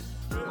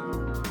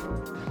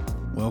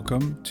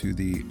Welcome to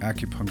the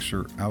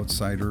Acupuncture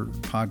Outsider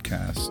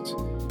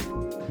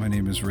podcast. My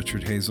name is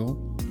Richard Hazel,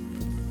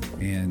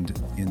 and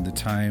in the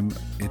time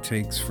it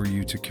takes for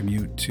you to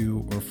commute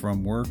to or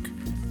from work,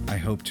 I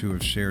hope to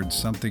have shared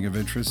something of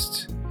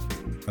interest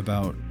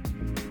about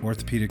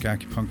orthopedic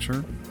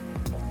acupuncture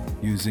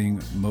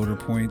using motor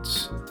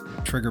points,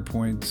 trigger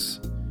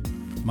points,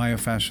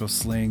 myofascial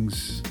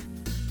slings,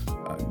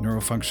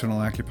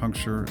 neurofunctional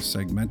acupuncture,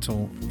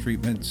 segmental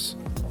treatments,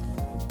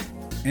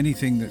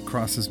 anything that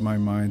crosses my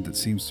mind that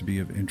seems to be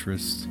of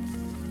interest.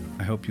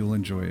 I hope you'll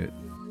enjoy it.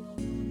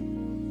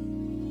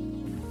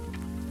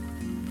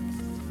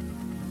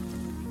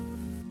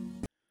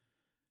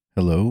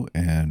 Hello,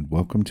 and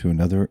welcome to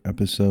another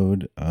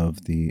episode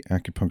of the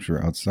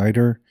Acupuncture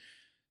Outsider.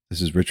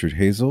 This is Richard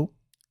Hazel,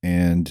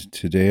 and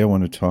today I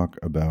want to talk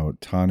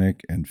about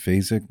tonic and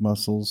phasic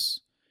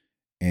muscles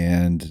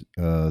and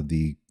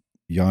the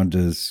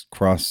Janda's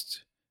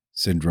crossed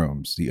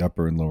syndromes, the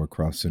upper and lower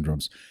cross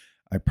syndromes.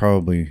 I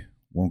probably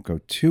won't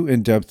go too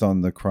in depth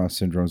on the cross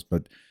syndromes,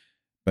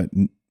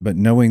 but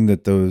knowing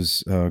that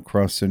those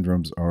cross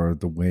syndromes are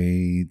the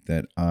way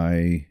that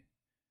I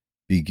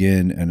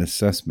begin an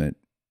assessment,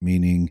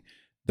 meaning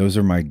those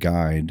are my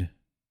guide.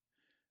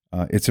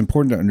 It's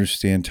important to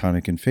understand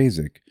tonic and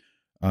phasic.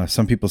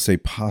 Some people say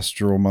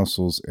postural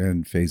muscles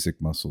and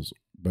phasic muscles,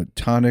 but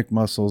tonic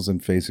muscles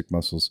and phasic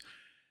muscles,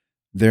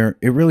 it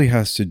really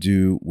has to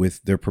do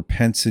with their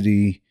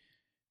propensity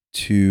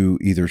to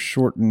either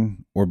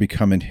shorten or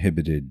become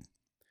inhibited.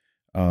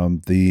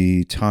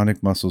 The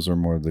tonic muscles are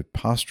more the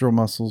postural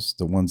muscles.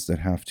 The ones that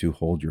have to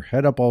hold your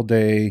head up all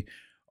day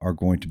are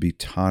going to be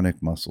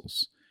tonic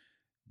muscles.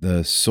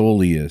 The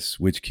soleus,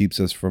 which keeps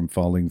us from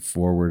falling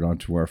forward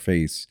onto our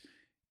face,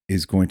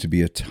 is going to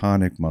be a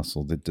tonic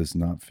muscle that does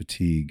not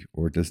fatigue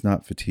or does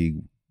not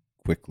fatigue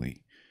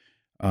quickly.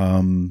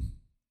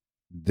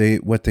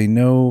 What they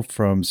know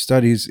from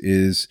studies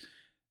is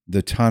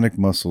the tonic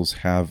muscles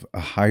have a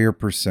higher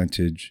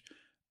percentage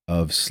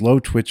of slow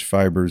twitch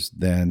fibers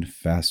than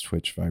fast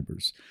twitch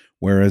fibers,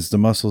 whereas the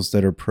muscles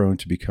that are prone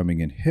to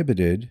becoming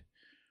inhibited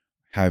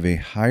have a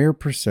higher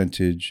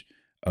percentage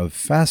of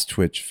fast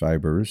twitch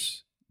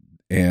fibers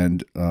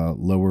and a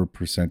lower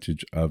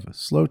percentage of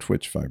slow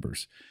twitch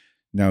fibers.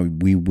 Now,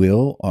 we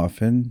will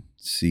often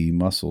see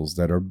muscles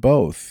that are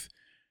both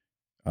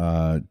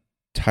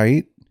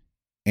tight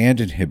and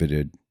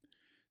inhibited.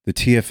 The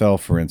TFL,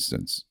 for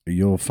instance,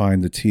 you'll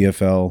find the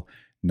TFL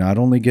not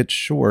only gets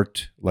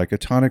short like a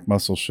tonic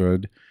muscle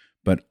should,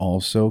 but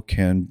also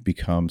can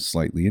become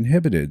slightly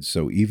inhibited.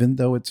 So even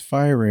though it's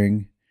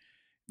firing,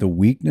 the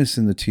weakness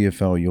in the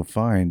TFL you'll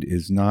find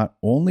is not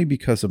only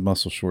because of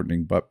muscle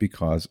shortening, but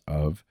because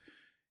of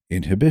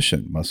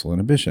inhibition, muscle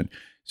inhibition.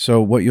 So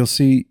what you'll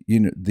see,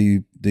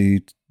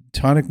 the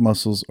tonic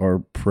muscles are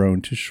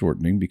prone to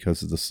shortening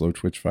because of the slow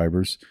twitch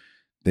fibers.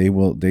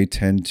 They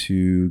tend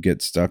to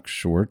get stuck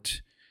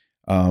short.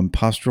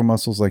 Postural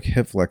muscles like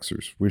hip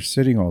flexors, we're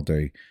sitting all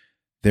day.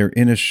 They're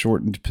in a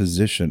shortened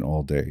position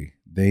all day.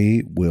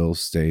 They will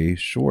stay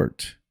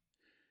short.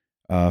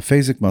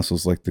 Phasic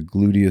muscles like the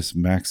gluteus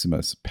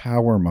maximus,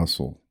 power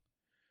muscle,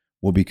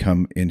 will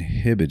become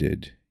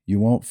inhibited. You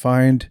won't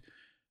find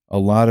a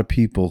lot of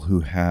people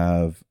who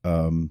have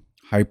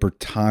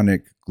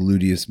hypertonic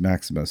gluteus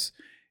maximus.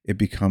 It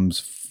becomes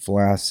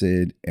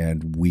flaccid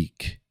and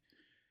weak.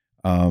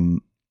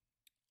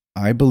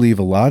 I believe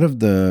a lot of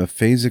the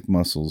phasic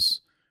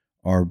muscles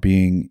are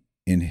being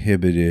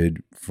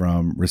inhibited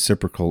from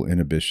reciprocal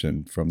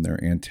inhibition, from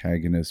their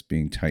antagonists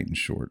being tight and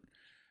short.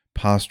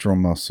 Postural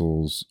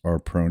muscles are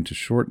prone to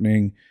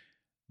shortening.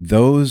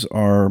 Those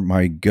are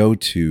my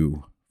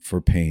go-to for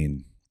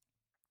pain.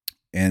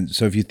 And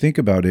so if you think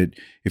about it,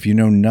 if you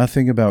know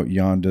nothing about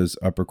Janda's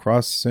upper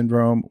cross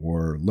syndrome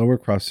or lower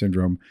cross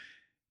syndrome,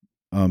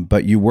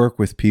 but you work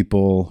with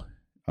people,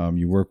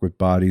 you work with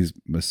bodies,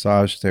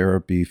 massage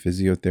therapy,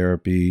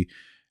 physiotherapy,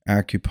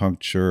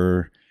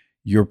 acupuncture,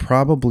 you're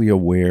probably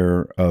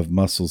aware of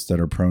muscles that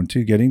are prone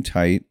to getting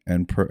tight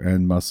and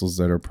muscles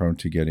that are prone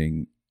to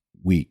getting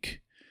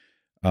weak.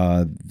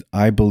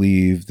 I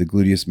believe the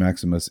gluteus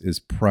maximus is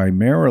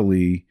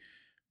primarily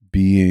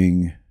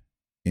being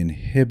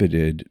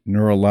inhibited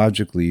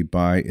neurologically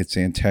by its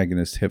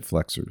antagonist hip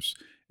flexors,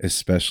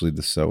 especially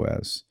the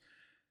psoas.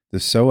 The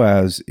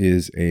psoas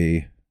is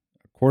a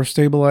core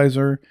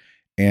stabilizer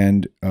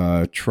and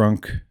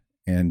trunk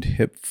and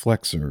hip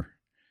flexor.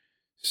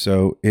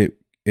 So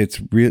it's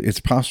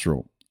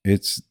postural.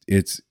 It's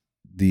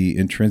the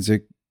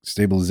intrinsic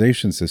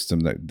stabilization system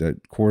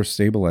that core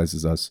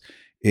stabilizes us.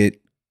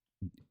 It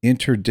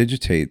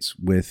interdigitates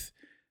with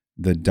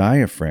the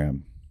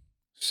diaphragm.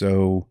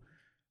 So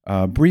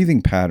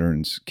breathing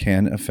patterns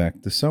can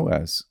affect the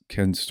psoas,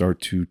 can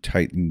start to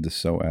tighten the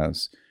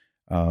psoas.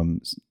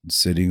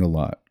 Sitting a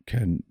lot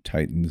can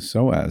tighten the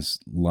psoas.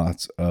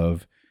 Lots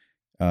of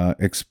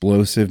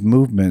explosive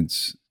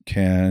movements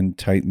can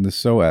tighten the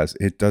psoas.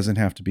 It doesn't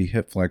have to be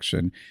hip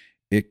flexion.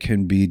 It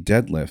can be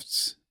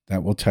deadlifts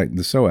that will tighten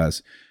the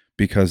psoas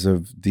because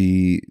of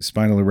the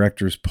spinal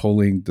erectors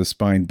pulling the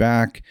spine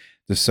back.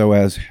 The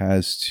psoas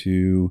has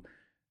to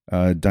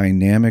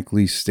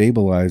dynamically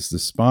stabilize the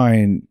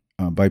spine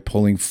by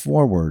pulling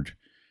forward.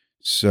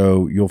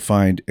 So you'll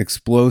find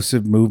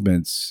explosive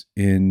movements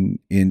in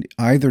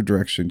either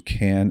direction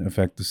can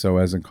affect the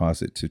psoas and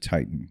cause it to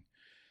tighten.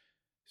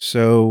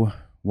 So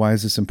why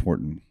is this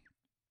important?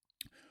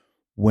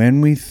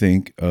 When we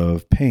think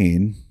of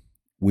pain,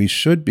 we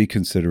should be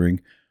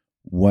considering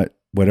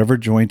whatever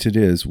joint it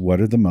is,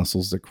 what are the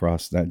muscles that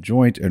cross that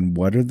joint, and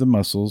what are the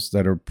muscles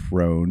that are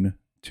prone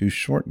to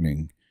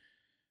shortening.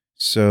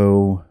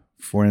 So,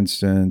 for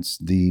instance,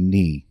 the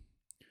knee.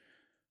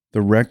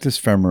 The rectus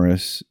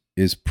femoris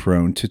is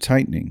prone to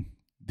tightening.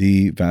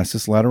 The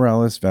vastus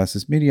lateralis,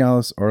 vastus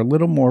medialis are a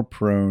little more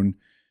prone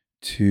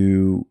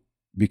to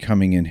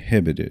becoming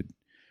inhibited.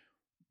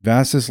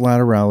 Vastus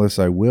lateralis,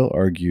 I will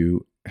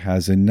argue,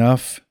 has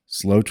enough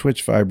slow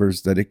twitch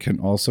fibers that it can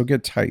also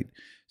get tight.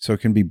 So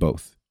it can be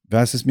both.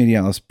 Vastus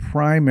medialis,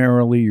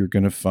 primarily, you're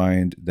going to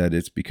find that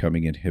it's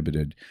becoming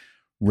inhibited.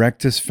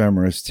 Rectus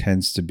femoris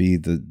tends to be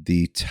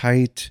the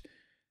tight,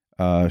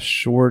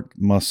 short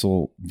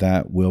muscle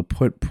that will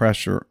put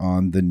pressure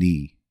on the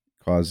knee,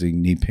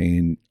 causing knee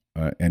pain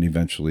and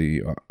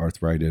eventually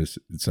arthritis,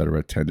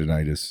 etc.,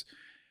 tendonitis.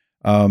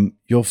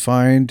 You'll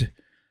find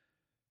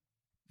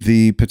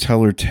the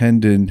patellar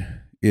tendon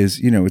is,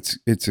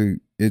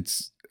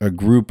 it's a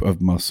group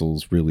of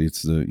muscles. Really,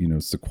 it's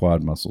the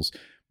quad muscles,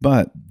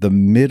 but the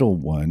middle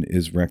one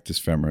is rectus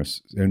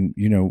femoris, and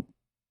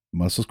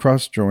muscles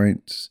cross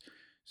joints.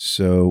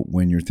 So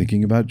when you're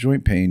thinking about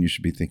joint pain, you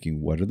should be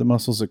thinking, what are the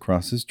muscles that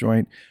cross this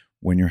joint?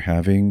 When you're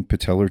having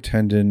patellar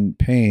tendon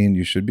pain,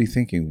 you should be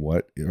thinking,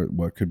 what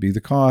could be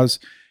the cause?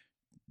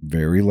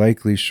 Very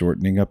likely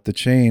shortening up the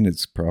chain.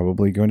 It's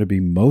probably going to be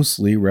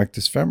mostly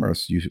rectus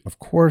femoris. You, of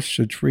course,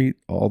 should treat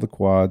all the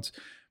quads,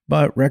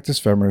 but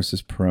rectus femoris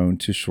is prone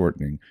to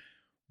shortening.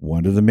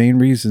 One of the main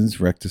reasons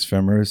rectus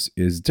femoris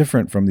is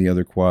different from the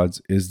other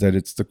quads is that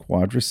it's the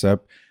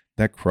quadricep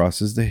that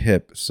crosses the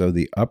hip. So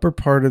the upper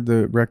part of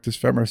the rectus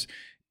femoris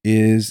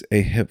is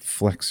a hip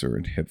flexor,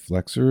 and hip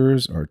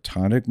flexors are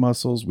tonic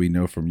muscles. We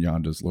know from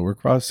Janda's lower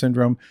cross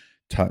syndrome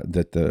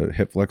that the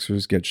hip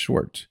flexors get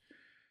short.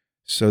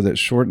 So that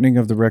shortening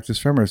of the rectus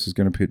femoris is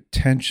going to put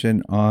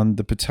tension on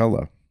the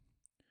patella.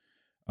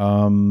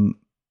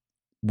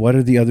 What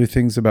are the other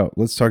things about?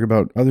 Let's talk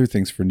about other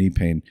things for knee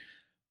pain.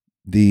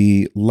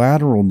 The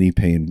lateral knee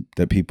pain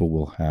that people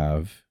will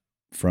have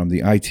from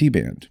the IT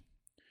band.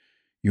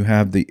 You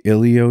have the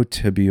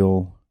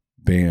iliotibial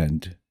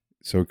band.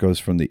 So it goes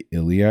from the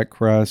iliac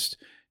crest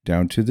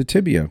down to the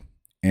tibia,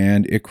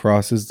 and it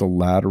crosses the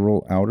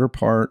lateral outer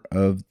part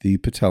of the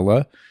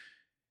patella,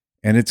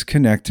 and it's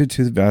connected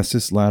to the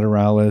vastus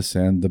lateralis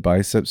and the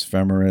biceps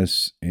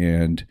femoris,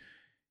 and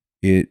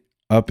it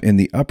up in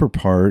the upper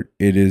part,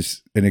 it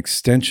is an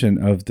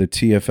extension of the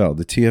TFL.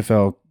 The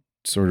TFL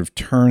sort of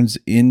turns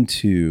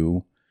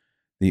into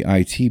the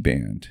IT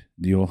band.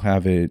 You'll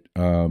have it,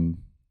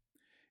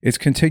 it's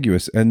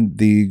contiguous, and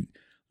the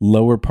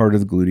lower part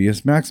of the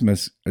gluteus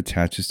maximus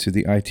attaches to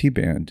the IT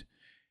band.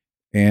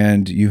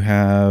 And you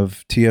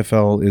have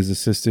TFL is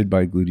assisted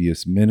by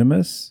gluteus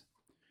minimus.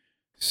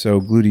 So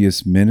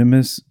gluteus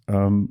minimus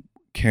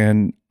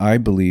can, I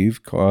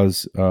believe,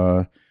 cause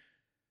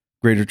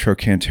greater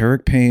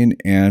trochanteric pain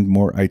and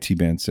more IT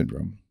band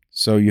syndrome.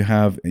 So you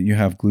have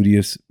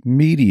gluteus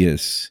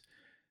medius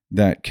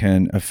that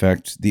can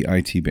affect the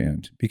IT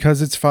band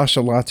because it's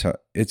fascia lata.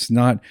 It's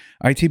not,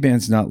 IT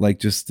band's not like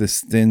just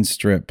this thin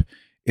strip.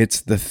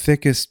 It's the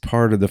thickest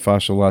part of the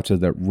fascia lata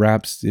that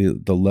wraps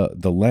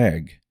the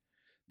leg,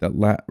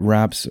 that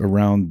wraps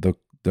around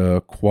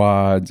the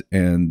quads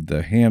and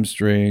the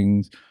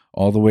hamstrings,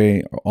 all the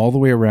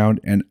way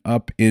around and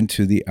up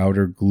into the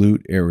outer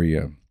glute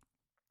area.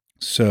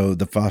 So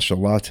the fascia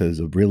lata is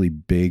a really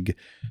big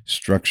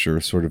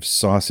structure, sort of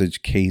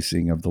sausage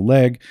casing of the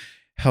leg,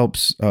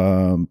 helps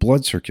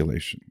blood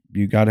circulation.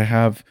 You got to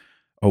have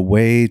a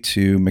way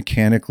to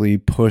mechanically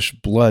push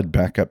blood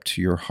back up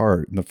to your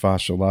heart, and the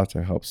fascia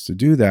lata helps to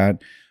do that.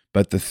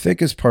 But the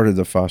thickest part of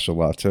the fascia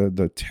lata,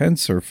 the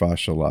tensor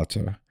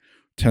fasciae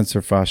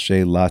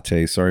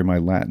latae, sorry, my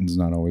Latin's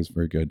not always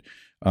very good,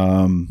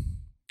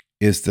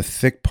 is the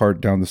thick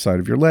part down the side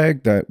of your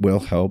leg that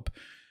will help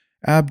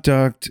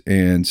abduct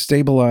and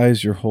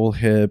stabilize your whole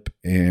hip,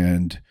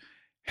 and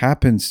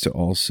happens to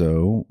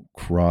also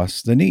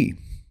cross the knee.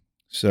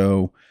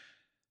 So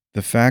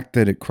the fact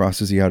that it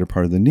crosses the outer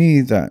part of the knee,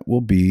 that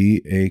will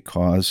be a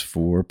cause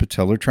for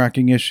patellar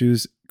tracking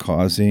issues,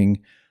 causing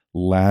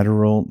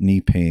lateral knee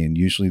pain.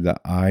 Usually the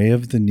eye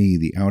of the knee,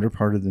 the outer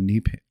part of the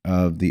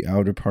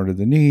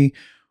knee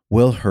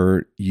will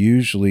hurt,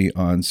 usually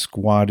on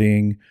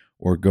squatting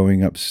or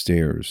going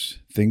upstairs.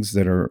 Things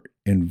that are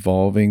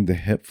involving the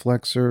hip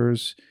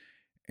flexors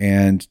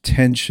and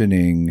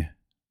tensioning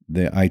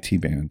the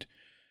IT band.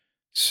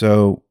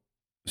 So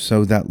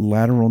that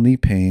lateral knee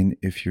pain,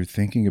 if you're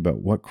thinking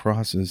about what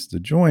crosses the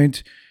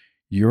joint,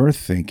 you're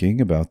thinking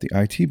about the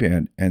IT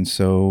band. And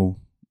so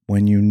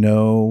when you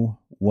know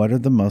what are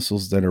the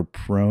muscles that are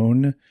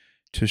prone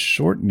to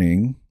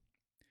shortening,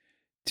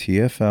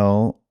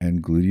 TFL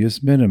and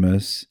gluteus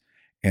minimus,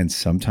 and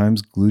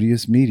sometimes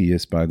gluteus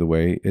medius, by the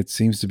way. It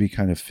seems to be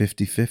kind of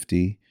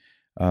 50-50,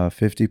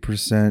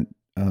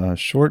 50%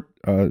 short,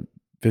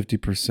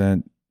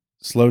 50%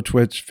 slow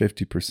twitch,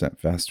 50%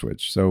 fast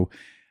twitch. So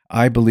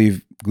I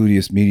believe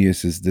gluteus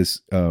medius is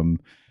this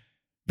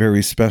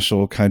very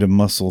special kind of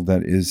muscle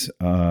that is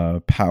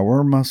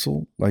power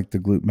muscle, like the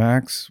glute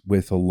max,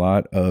 with a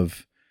lot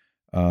of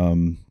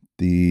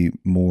the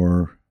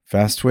more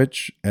fast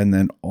twitch, and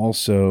then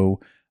also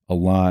a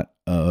lot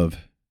of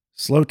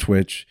slow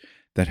twitch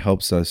that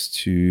helps us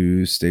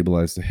to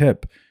stabilize the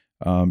hip.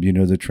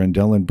 The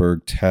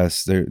Trendelenburg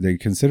test, they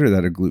consider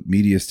that a glute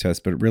medius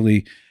test, but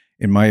really,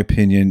 in my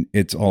opinion,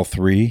 it's all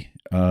three.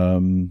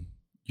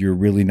 You're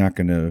really not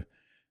going to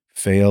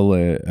fail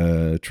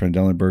a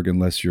Trendelenburg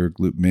unless your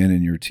glute min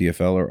and your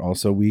TFL are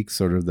also weak.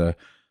 Sort of the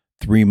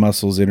three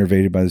muscles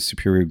innervated by the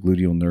superior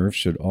gluteal nerve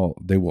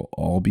they will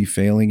all be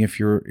failing if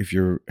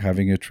you're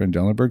having a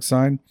Trendelenburg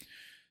sign.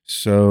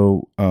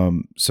 So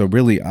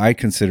really, I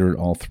consider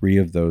all three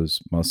of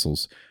those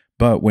muscles.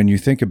 But when you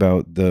think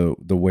about the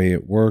way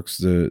it works,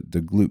 the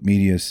glute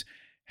medius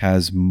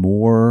has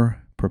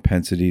more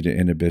propensity to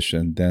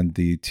inhibition than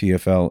the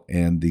TFL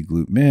and the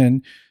glute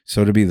min.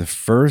 So to be the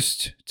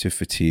first to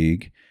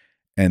fatigue,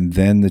 and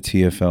then the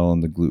TFL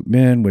and the glute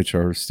min, which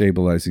are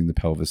stabilizing the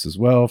pelvis as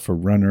well for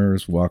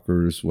runners,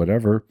 walkers,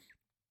 whatever,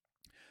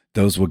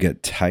 those will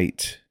get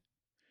tight.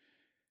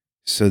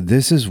 So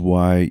this is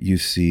why you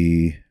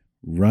see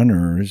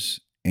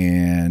runners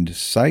and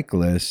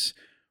cyclists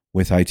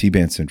with IT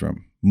band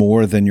syndrome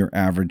more than your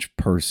average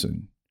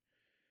person.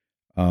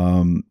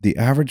 The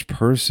average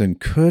person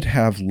could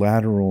have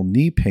lateral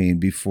knee pain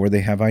before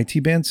they have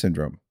IT band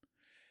syndrome,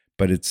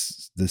 but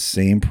it's the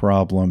same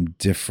problem,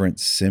 different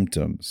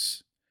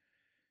symptoms.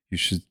 You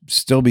should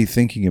still be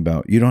thinking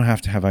about, you don't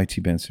have to have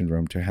IT band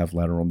syndrome to have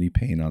lateral knee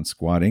pain on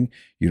squatting.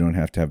 You don't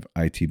have to have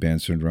IT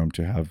band syndrome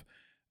to have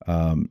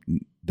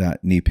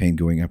that knee pain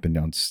going up and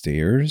down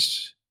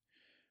stairs.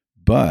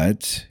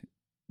 But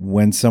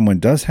when someone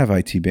does have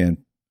IT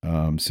band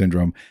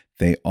syndrome,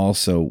 they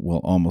also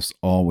will almost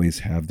always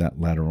have that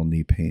lateral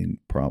knee pain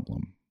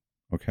problem.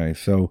 Okay,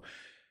 so,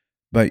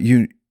 but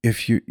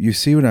if you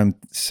see what I'm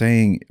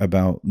saying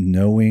about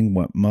knowing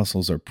what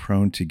muscles are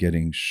prone to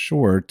getting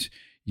short,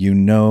 you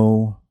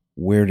know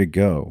where to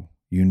go.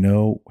 You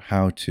know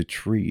how to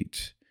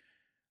treat.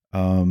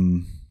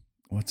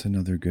 What's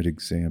another good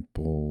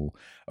example?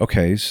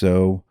 Okay,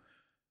 so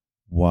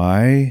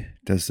why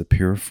does the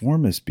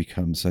piriformis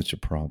become such a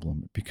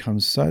problem? It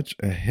becomes such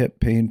a hip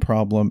pain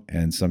problem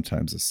and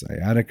sometimes a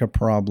sciatica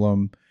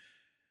problem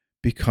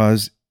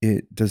because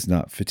it does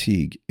not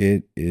fatigue.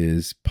 It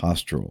is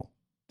postural.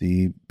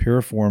 The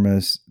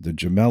piriformis, the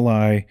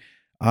gemelli,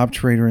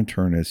 obturator and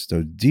turnus,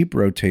 those deep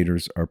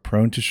rotators are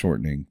prone to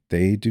shortening.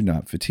 They do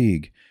not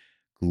fatigue.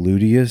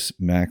 Gluteus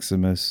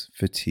maximus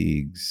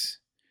fatigues.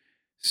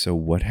 So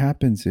what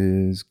happens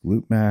is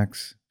glute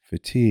max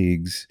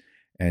fatigues,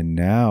 and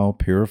now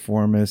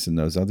piriformis and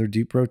those other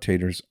deep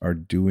rotators are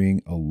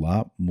doing a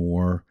lot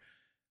more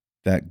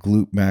that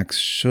glute max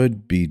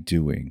should be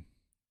doing.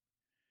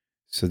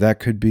 So that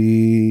could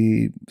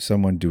be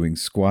someone doing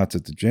squats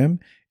at the gym.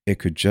 It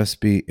could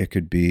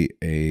be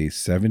a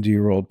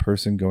 70-year-old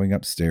person going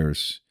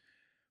upstairs.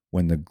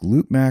 When the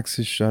glute max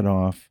is shut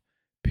off,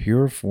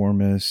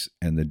 piriformis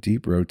and the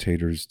deep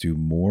rotators do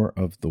more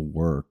of the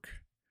work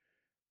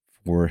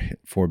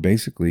for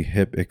basically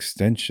hip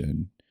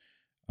extension.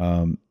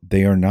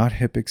 They are not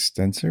hip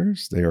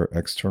extensors; they are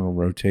external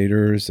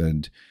rotators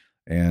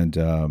and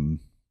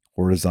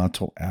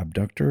horizontal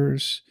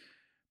abductors,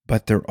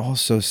 but they're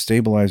also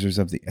stabilizers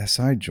of the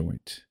SI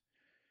joint.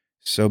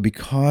 So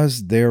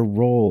because their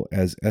role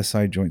as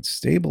SI joint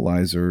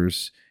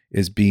stabilizers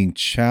is being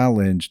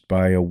challenged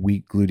by a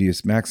weak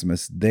gluteus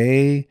maximus,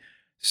 they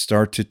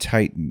start to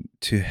tighten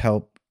to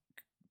help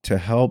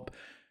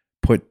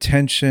put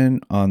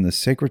tension on the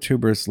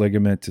sacrotuberous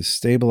ligament to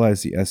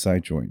stabilize the SI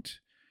joint.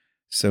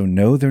 So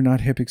no, they're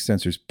not hip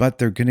extensors, but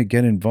they're going to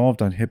get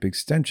involved on hip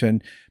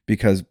extension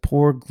because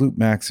poor glute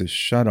max is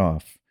shut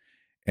off.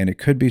 And it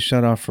could be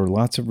shut off for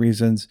lots of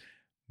reasons,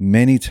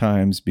 many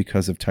times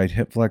because of tight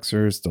hip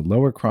flexors, the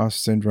lower cross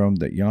syndrome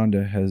that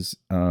Janda has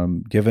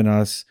given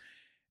us,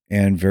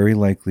 and very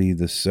likely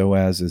the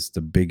psoas is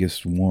the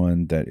biggest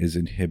one that is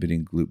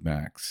inhibiting glute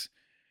max.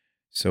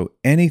 So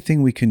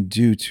anything we can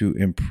do to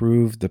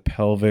improve the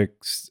pelvic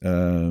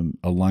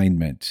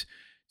alignment,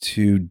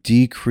 to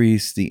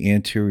decrease the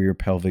anterior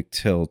pelvic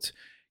tilt,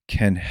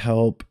 can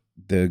help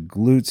the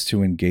glutes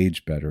to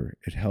engage better.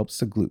 It helps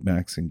the glute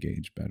max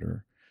engage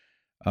better.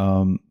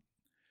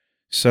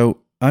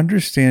 So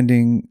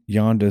understanding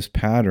Janda's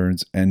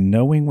patterns and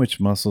knowing which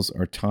muscles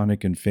are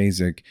tonic and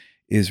phasic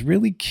is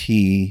really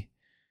key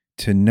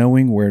to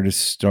knowing where to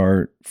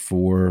start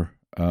for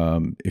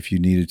if you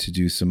needed to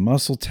do some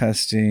muscle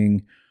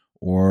testing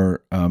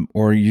or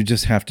you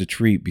just have to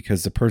treat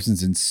because the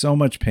person's in so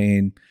much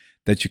pain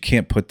that you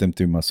can't put them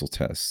through muscle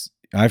tests.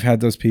 I've had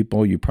those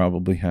people. You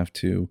probably have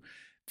too.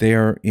 They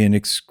are in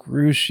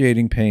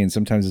excruciating pain.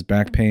 Sometimes it's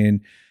back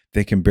pain.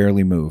 They can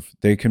barely move.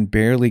 They can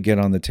barely get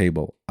on the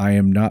table. I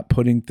am not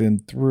putting them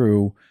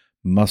through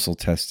muscle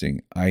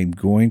testing. I'm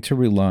going to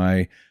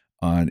rely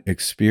on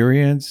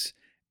experience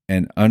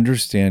and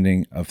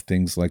understanding of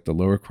things like the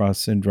lower cross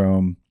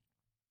syndrome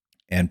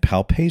and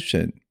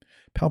palpation.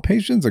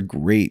 Palpation's a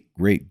great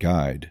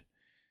guide.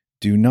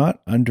 Do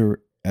not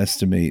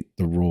underestimate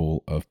the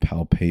role of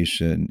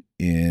palpation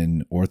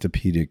in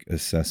orthopedic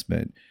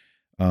assessment.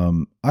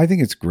 I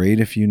think it's great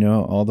if you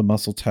know all the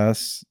muscle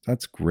tests.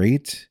 That's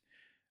great.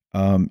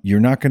 You're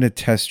not going to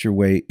test your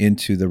way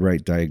into the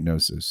right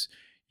diagnosis.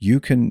 You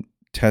can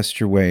test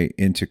your way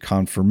into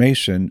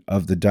confirmation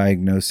of the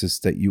diagnosis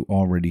that you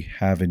already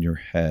have in your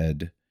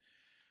head.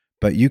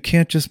 But you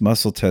can't just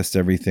muscle test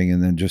everything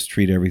and then just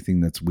treat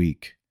everything that's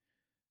weak.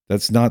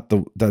 That's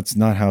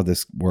not how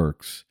this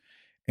works.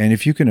 And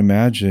if you can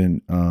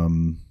imagine,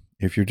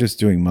 if you're just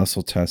doing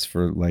muscle tests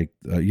for like,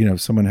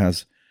 if someone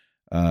has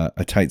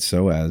a tight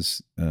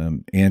psoas,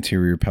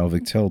 anterior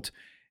pelvic tilt,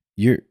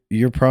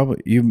 you're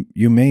probably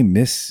you may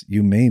miss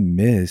the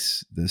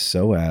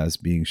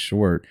psoas being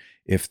short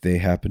if they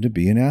happen to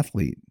be an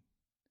athlete.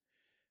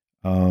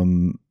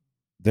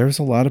 There's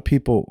a lot of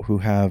people who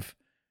have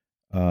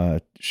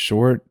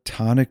short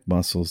tonic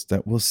muscles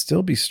that will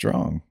still be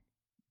strong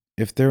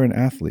if they're an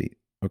athlete.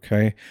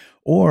 Okay.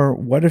 Or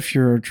what if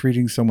you're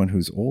treating someone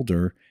who's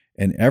older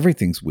and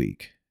everything's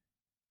weak?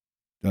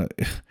 Uh,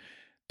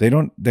 they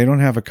don't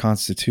have a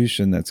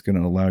constitution that's going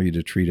to allow you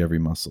to treat every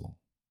muscle,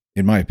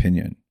 in my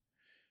opinion.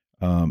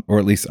 Or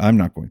at least I'm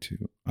not going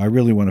to. I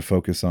really want to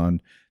focus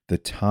on the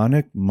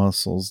tonic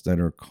muscles that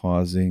are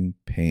causing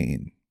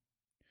pain.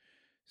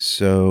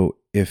 So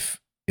if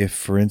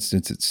for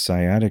instance it's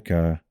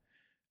sciatica,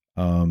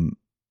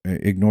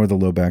 ignore the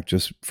low back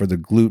just for the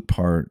glute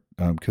part,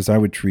 because I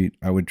would treat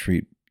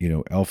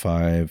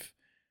L5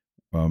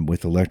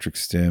 with electric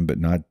stim, but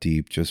not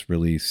deep, just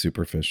really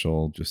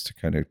superficial, just to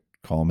kind of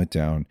calm it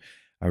down.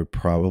 I would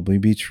probably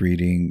be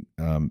treating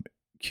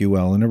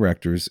QL and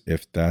erectors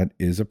if that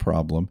is a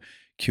problem.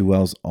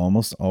 QL is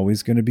almost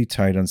always going to be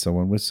tight on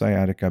someone with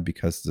sciatica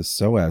because the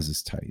psoas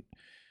is tight.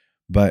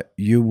 But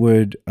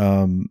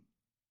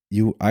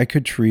I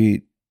could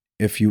treat,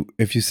 if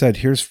you said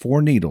here's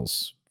 4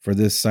 needles for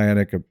this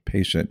sciatica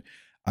patient,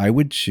 I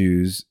would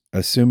choose,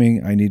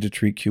 assuming I need to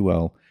treat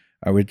QL,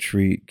 I would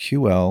treat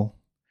QL,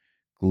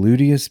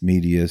 gluteus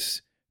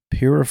medius,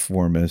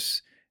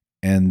 piriformis,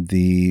 and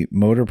the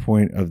motor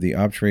point of the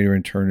obturator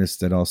internus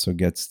that also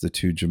gets the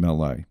 2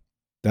 gemelli.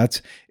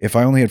 That's, if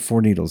I only had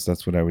 4 needles,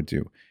 that's what I would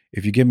do.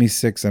 If you give me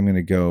 6, I'm going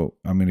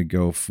to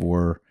go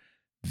for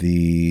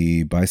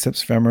the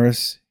biceps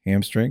femoris,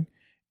 hamstring,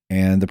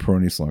 and the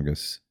peroneus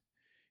longus.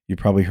 You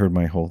probably heard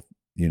my whole,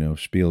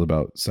 spiel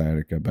about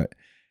sciatica, but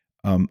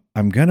I'm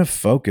going to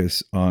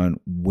focus on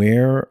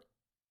where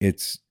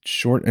it's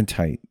short and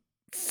tight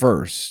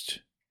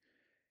first.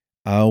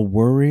 I'll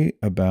worry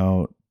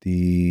about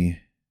the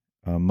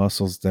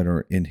muscles that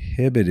are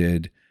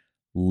inhibited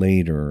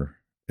later,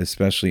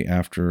 especially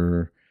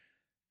after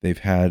they've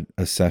had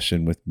a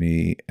session with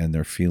me and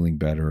they're feeling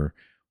better.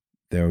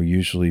 They'll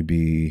usually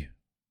be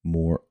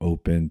more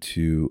open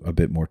to a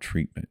bit more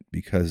treatment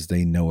because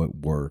they know it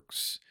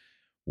works.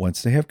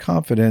 Once they have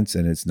confidence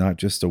and it's not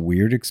just a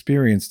weird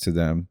experience to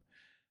them,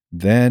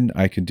 then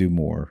I can do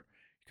more.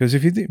 Because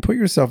if you put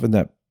yourself in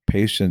that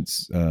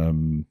patient's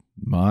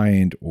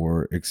mind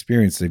or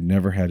experience, they've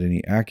never had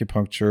any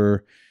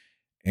acupuncture,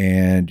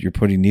 and you're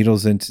putting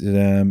needles into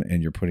them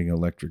and you're putting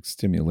electric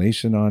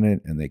stimulation on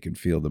it and they can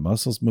feel the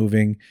muscles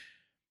moving.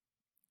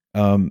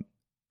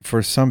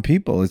 For some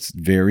people, it's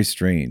very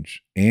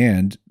strange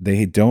and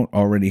they don't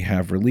already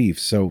have relief.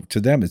 So to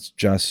them, it's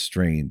just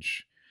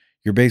strange.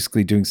 You're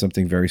basically doing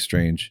something very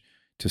strange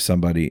to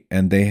somebody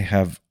and they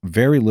have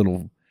very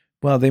little.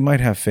 Well, they might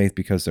have faith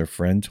because their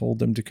friend told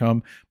them to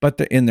come, but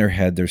in their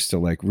head, they're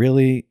still like,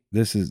 really,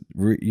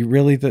 you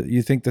really,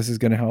 you think this is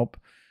going to help?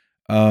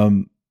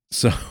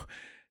 So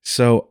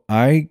So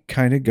I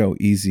kind of go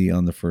easy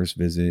on the first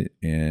visit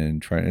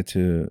and try not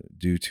to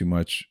do too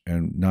much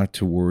and not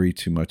to worry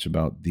too much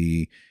about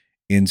the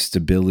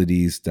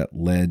instabilities that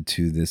led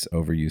to this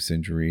overuse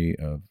injury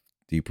of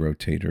deep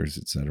rotators,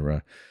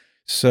 etc.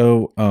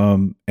 So,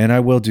 and I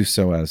will do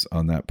psoas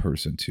on that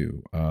person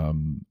too.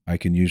 I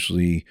can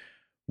usually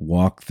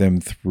walk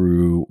them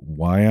through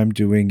why I'm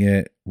doing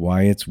it,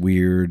 why it's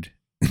weird.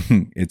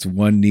 It's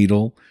 1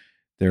 needle.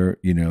 They're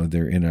in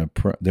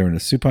a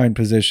supine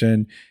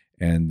position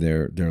and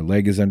their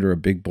leg is under a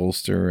big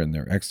bolster and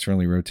they're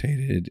externally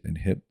rotated and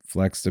hip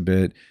flexed a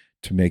bit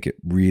to make it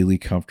really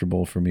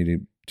comfortable for me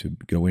to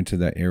go into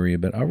that area.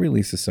 But I'll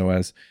release the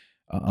psoas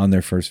on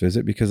their first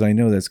visit because I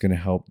know that's going to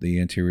help the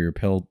anterior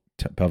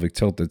pelvic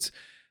tilt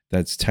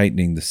that's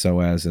tightening the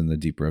psoas and the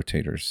deep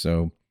rotators.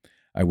 So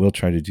I will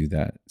try to do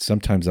that.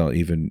 Sometimes I'll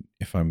even,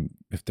 if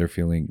they're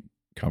feeling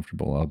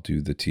comfortable, I'll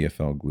do the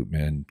TFL glute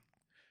med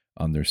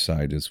on their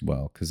side as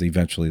well, because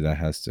eventually that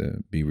has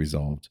to be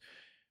resolved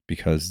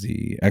because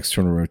the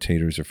external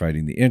rotators are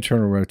fighting the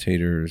internal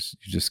rotators.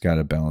 You just got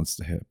to balance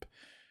the hip.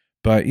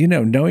 But,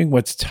 knowing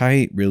what's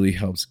tight really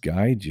helps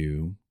guide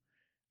you.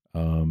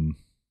 Um,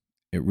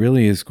 it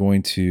really is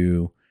going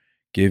to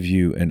give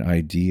you an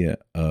idea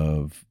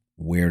of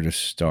where to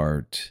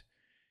start.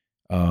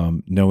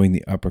 Knowing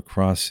the upper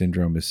cross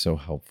syndrome is so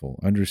helpful.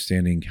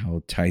 Understanding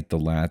how tight the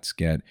lats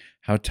get,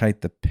 how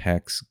tight the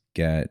pecs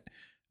get,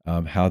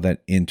 how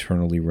that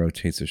internally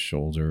rotates a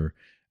shoulder,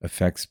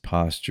 affects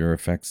posture,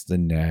 affects the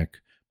neck,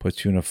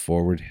 puts you in a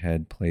forward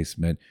head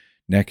placement,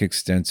 neck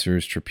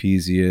extensors,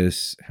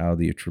 trapezius, how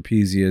the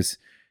trapezius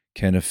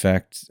can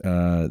affect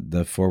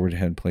the forward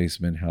head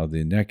placement, how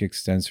the neck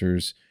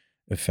extensors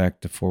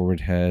affect the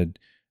forward head,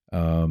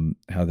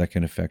 how that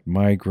can affect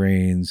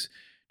migraines.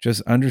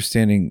 Just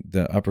understanding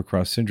the upper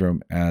cross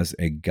syndrome as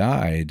a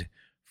guide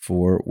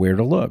for where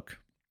to look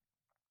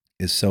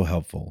is so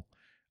helpful.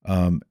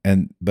 But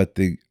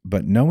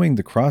knowing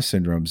the cross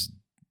syndromes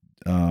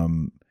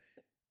um,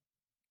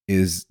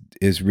 is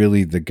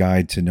really the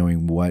guide to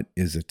knowing what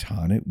is a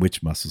tonic,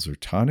 which muscles are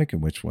tonic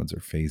and which ones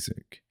are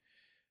phasic.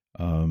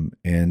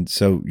 And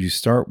so you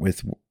start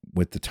with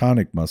the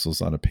tonic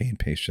muscles on a pain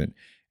patient,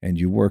 and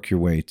you work your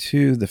way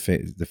to the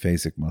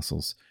phasic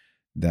muscles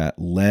that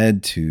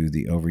led to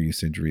the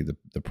overuse injury,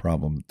 the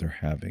problem that they're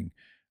having.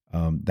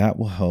 That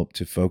will help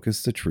to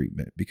focus the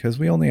treatment because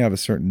we only have a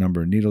certain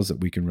number of needles that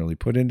we can really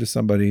put into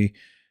somebody,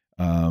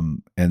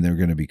 and they're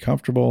going to be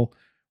comfortable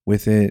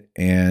with it.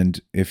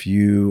 And if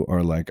you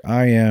are like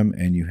I am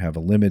and you have a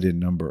limited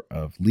number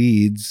of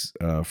leads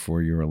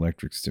for your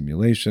electric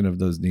stimulation of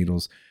those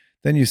needles,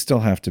 then you still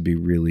have to be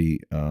really,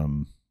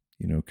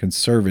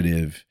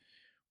 conservative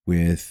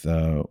with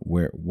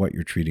where what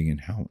you're treating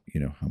and how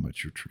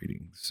much you're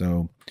treating.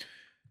 So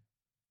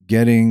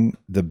getting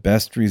the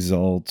best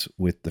result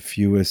with the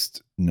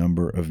fewest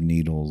number of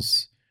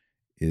needles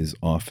is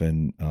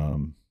often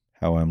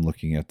how I'm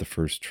looking at the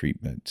first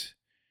treatment.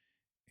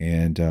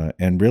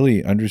 And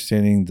really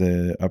understanding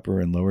the upper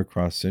and lower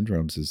cross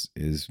syndromes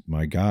is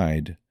my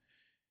guide.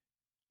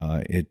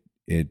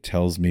 It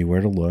tells me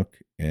where to look,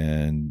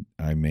 and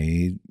I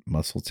may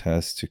muscle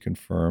test to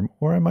confirm,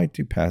 or I might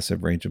do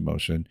passive range of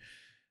motion.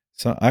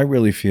 So I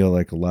really feel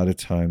like a lot of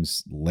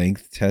times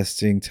length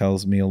testing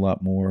tells me a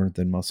lot more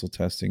than muscle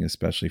testing,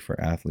 especially for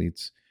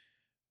athletes,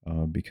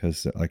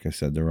 because, like I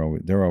said,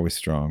 they're always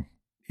strong.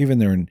 Even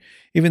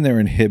their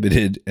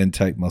inhibited and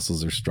tight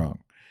muscles are strong.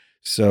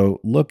 So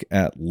look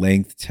at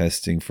length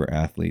testing for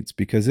athletes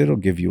because it'll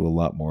give you a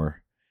lot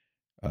more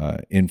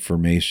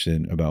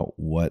information about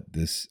what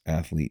this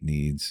athlete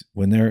needs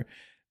when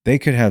they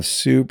could have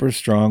super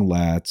strong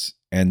lats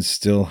and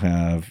still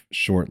have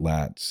short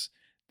lats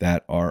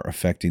that are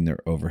affecting their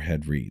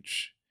overhead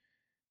reach.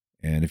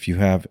 And if you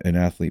have an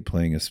athlete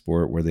playing a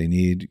sport where they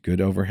need good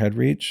overhead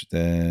reach,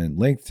 then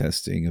length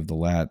testing of the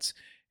lats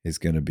is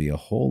going to be a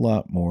whole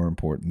lot more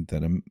important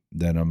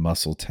than a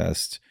muscle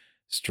test,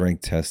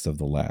 strength test of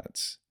the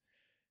lats.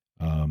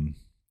 Um,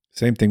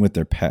 Same thing with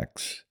their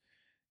pecs.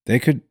 They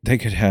could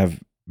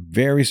have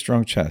very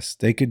strong chests.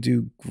 They could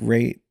do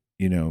great,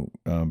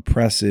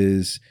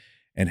 presses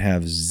and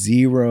have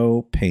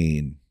zero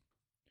pain.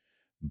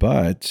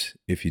 But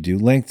if you do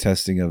length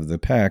testing of the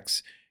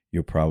pecs,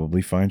 you'll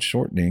probably find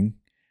shortening.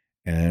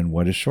 And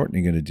what is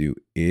shortening going to do?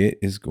 It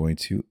is going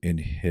to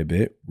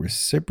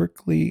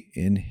reciprocally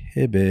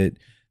inhibit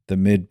the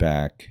mid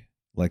back,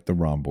 like the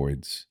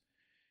rhomboids.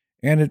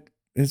 And it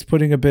is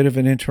putting a bit of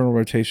an internal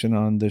rotation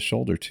on the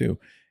shoulder too.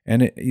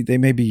 And they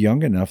may be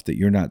young enough that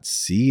you're not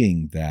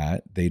seeing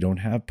that. They don't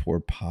have poor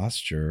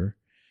posture,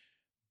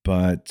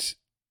 but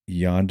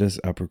Janda's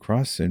upper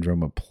cross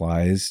syndrome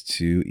applies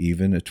to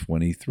even a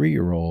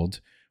 23-year-old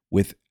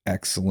with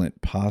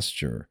excellent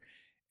posture.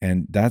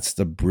 And that's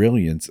the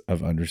brilliance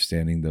of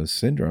understanding those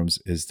syndromes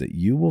is that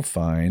you will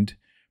preemptively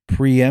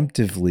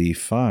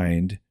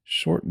find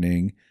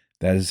shortening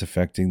that is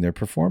affecting their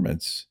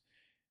performance.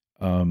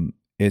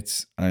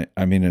 It's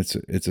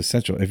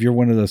essential. If you're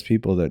one of those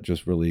people that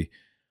just really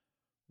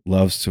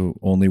loves to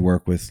only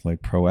work with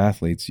like pro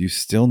athletes, you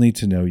still need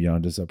to know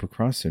Janda's upper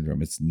cross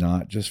syndrome. It's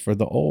not just for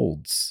the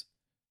olds.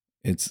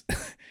 It's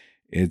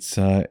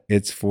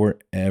it's for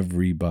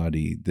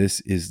everybody.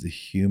 This is the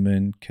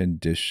human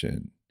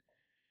condition.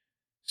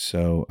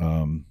 So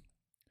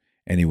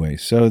anyway,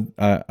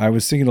 I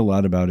was thinking a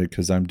lot about it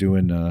because I'm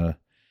doing an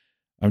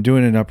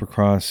upper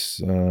cross.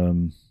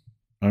 I'm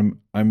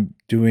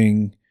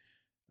doing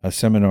a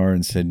seminar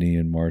in Sydney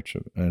in March,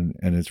 and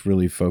it's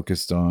really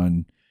focused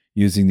on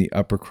using the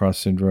upper cross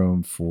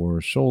syndrome for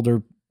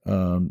shoulder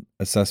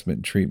assessment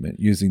and treatment,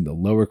 using the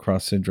lower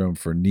cross syndrome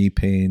for knee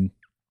pain,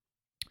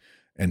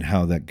 and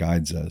how that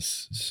guides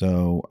us.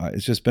 So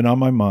it's just been on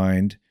my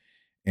mind,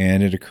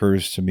 and it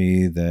occurs to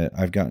me that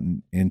I've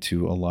gotten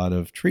into a lot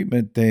of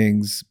treatment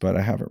things, but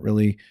I haven't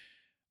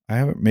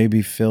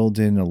maybe filled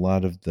in a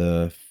lot of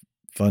the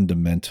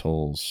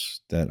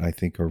fundamentals that I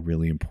think are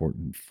really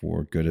important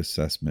for good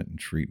assessment and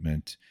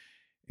treatment.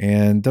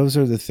 And those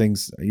are the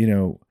things,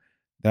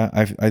 that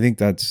I think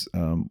that's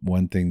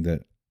one thing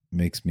that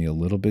makes me a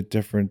little bit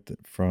different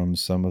from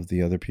some of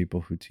the other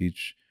people who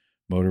teach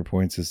motor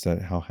points is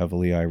that how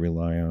heavily I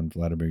rely on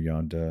Vladimir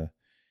Janda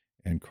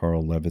and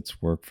Carl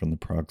Levitt's work from the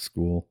Prague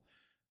School.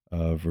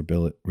 of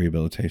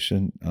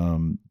rehabilitation.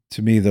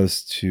 To me,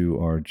 those two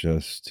are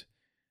just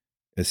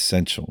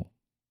essential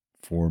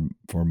for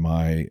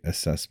my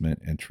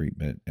assessment and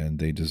treatment, and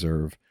they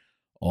deserve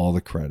all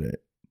the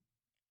credit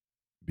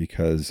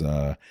because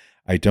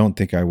I don't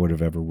think I would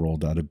have ever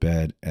rolled out of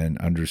bed and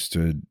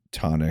understood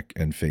Tonic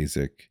and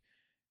Phasic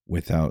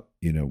without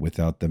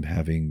them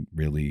having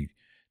really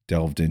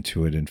delved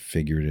into it and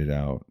figured it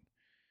out.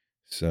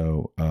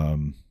 So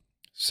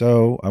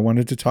so I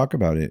wanted to talk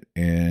about it,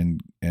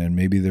 and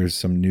maybe there's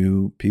some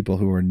new people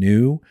who are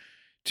new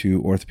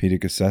to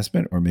orthopedic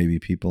assessment, or maybe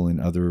people in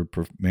other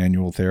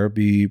manual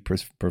therapy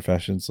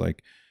professions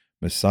like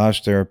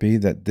massage therapy,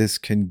 that this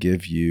can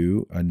give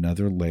you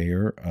another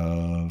layer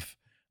of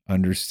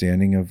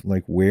understanding of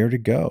like where to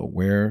go,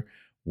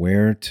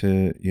 where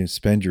to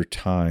spend your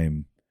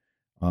time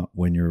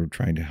when you're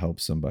trying to help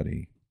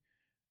somebody.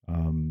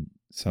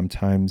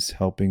 Sometimes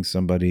helping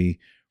somebody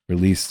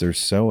release their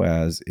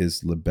psoas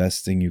is the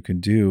best thing you can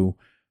do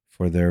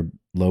for their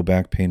low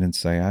back pain and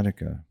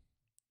sciatica.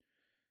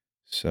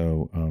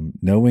 So,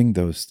 knowing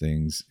those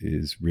things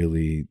is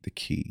really the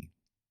key.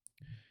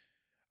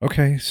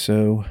 Okay,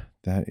 so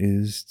that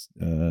is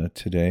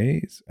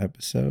today's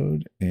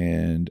episode,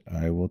 and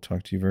I will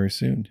talk to you very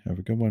soon. Have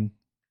a good one.